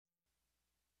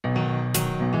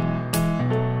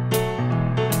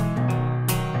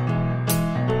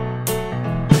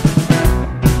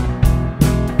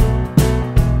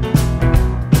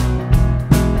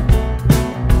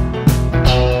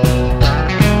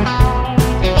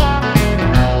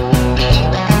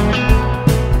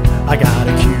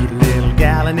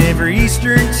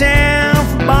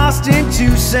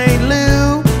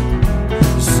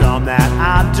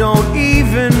don't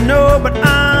even know, but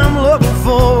I'm looking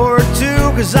forward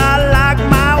to, 'cause I like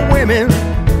my women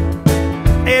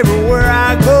everywhere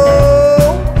I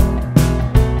go.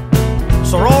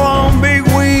 So roll on big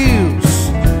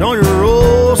wheels, don't you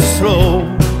roll slow.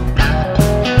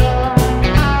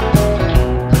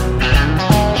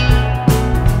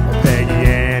 Peggy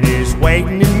Ann is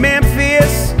waiting in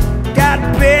Memphis, got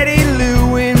Betty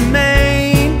Lou in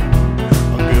Maine,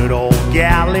 a good old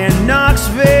gal in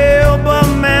Knoxville, but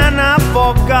man, I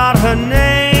forgot her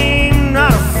name.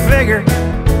 Not a figure,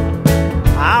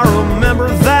 I remember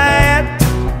that.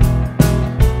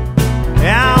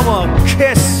 I'm a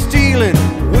kiss-stealing,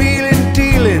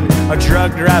 wheeling-dealing, a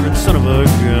drug-driving son of a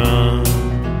gun.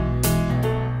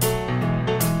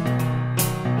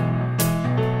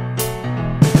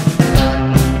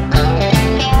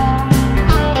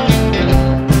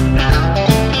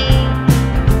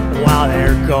 While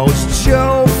there goes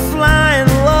Joe flying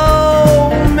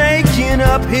low, making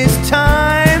up his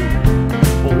time.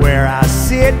 But where I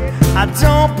sit, I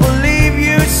don't believe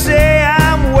you say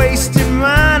I'm wasting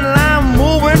mine. I'm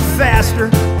moving faster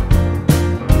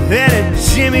than a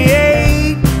Jimmy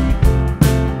 8.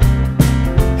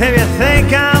 If you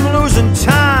think I'm losing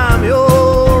time,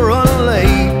 you're running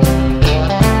late.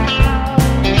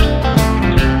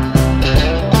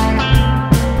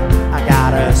 I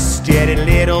got a steady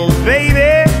little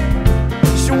baby,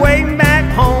 she's waiting back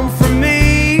home for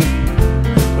me.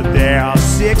 But there are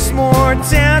 6 more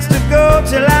towns to go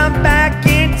till I'm back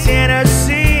in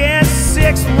Tennessee, and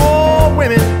 6 more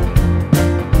women,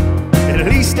 at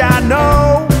least I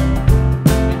know.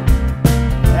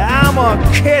 I'm a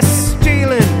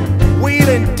kiss-stealing,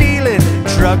 wheeling-dealing,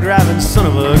 drug-driving son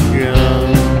of a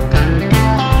gun.